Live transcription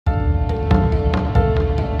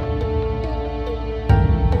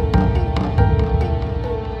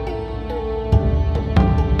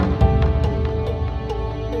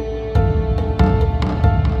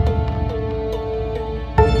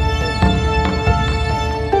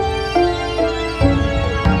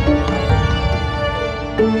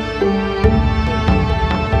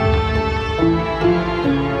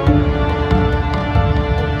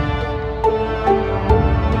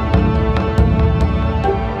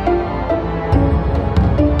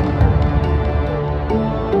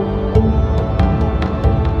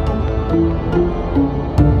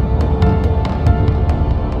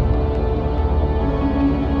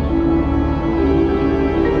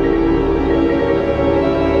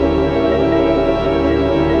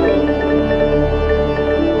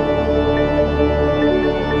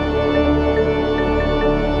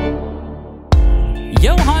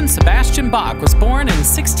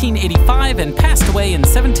1685 and passed away in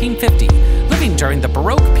 1750, living during the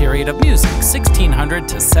Baroque period of music, 1600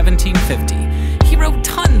 to 1750. He wrote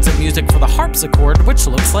tons of music for the harpsichord, which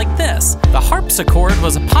looks like this. The harpsichord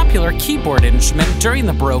was a popular keyboard instrument during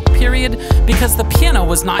the Baroque period because the piano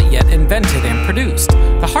was not yet invented and produced.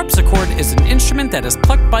 The harpsichord is an instrument that is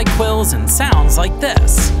plucked by quills and sounds like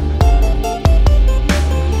this.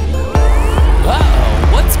 Uh-oh,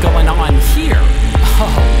 what's going on here?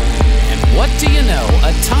 Oh, and what do you know?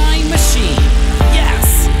 A time machine.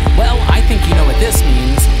 Yes! Well, I think you know what this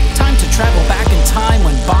means. Time to travel back in time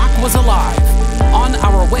when Bach was alive. On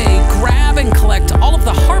our way, grab and collect all of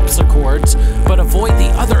the harpsichords, but avoid the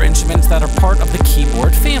other instruments that are part of the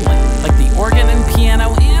keyboard family, like the organ and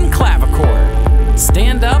piano and clavichord.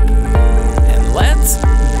 Stand up and let's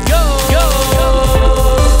go!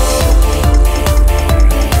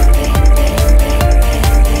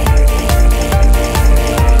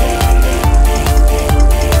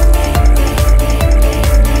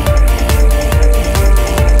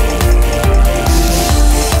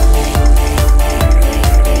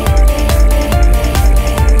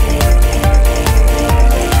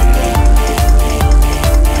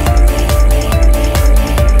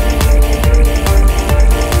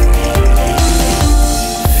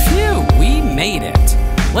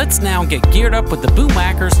 Let's now get geared up with the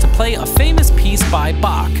Boomwhackers to play a famous piece by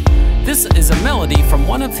Bach. This is a melody from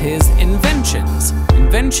one of his inventions,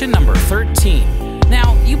 invention number 13.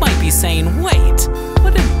 Now, you might be saying, wait,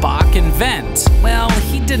 what did Bach invent? Well,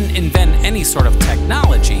 he didn't invent any sort of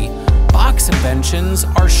technology. Bach's inventions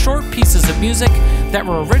are short pieces of music that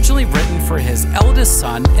were originally written for his eldest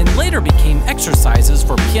son and later became exercises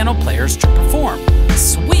for piano players to perform.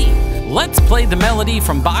 Sweet! Let's play the melody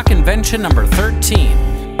from Bach invention number 13.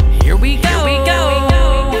 Here we go! Here we go!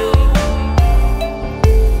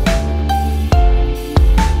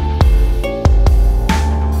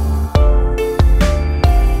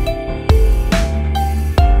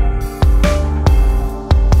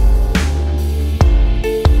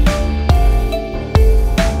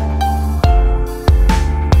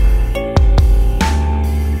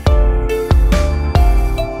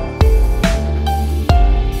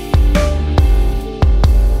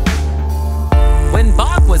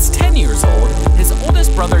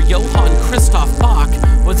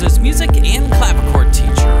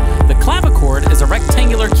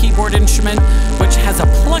 Instrument, which has a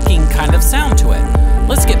plucking kind of sound to it.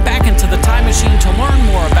 Let's get back into the time machine to learn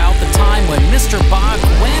more about the time when Mr. Bach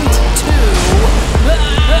went to...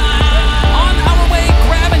 On our way,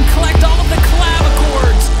 grab and collect all of the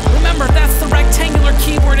clavichords. Remember, that's the rectangular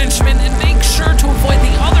keyboard instrument, and make sure to avoid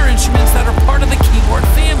the other instruments that are part of the keyboard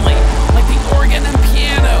family, like the organ and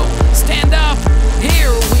piano. Stand up.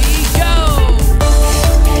 Here we go.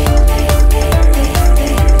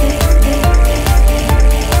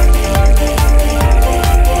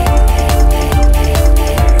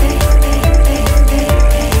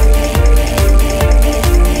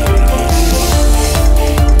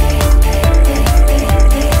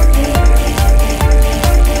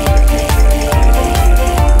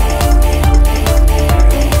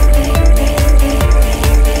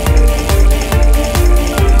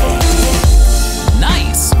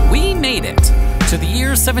 To the year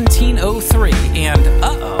 1703, and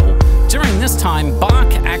during this time,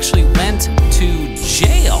 Bach actually went to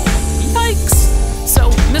jail. Yikes! So,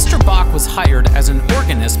 Mr. Bach was hired as an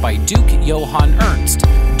organist by Duke Johann Ernst.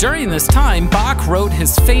 During this time, Bach wrote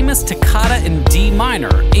his famous Toccata in D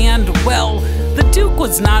minor, and, well, the Duke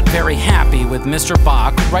was not very happy with Mr.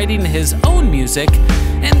 Bach writing his own music,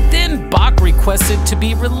 and then Bach requested to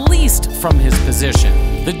be released from his position.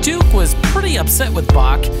 The Duke was pretty upset with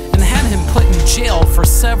Bach and had him put in jail for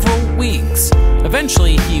several weeks.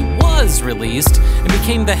 Eventually, he was released and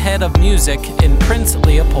became the head of music in Prince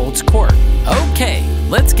Leopold's court. Okay,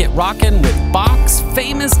 let's get rockin' with Bach's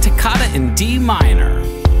famous Toccata in D minor.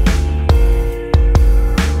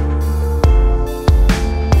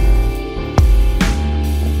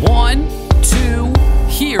 One, two,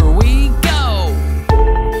 here we go!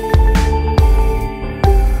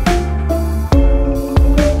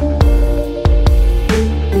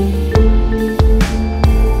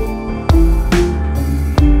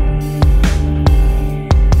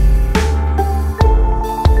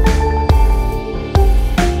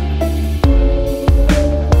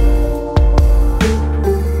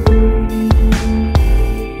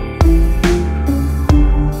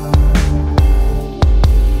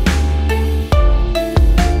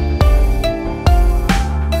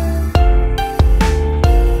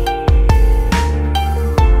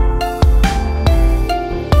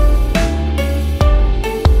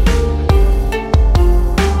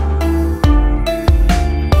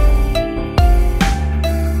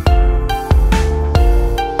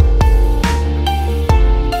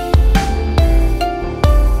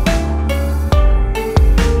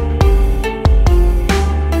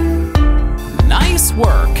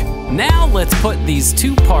 these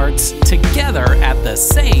two parts together at the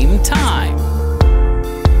same time.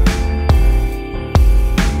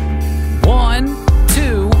 1,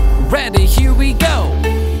 2, ready, here we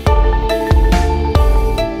go.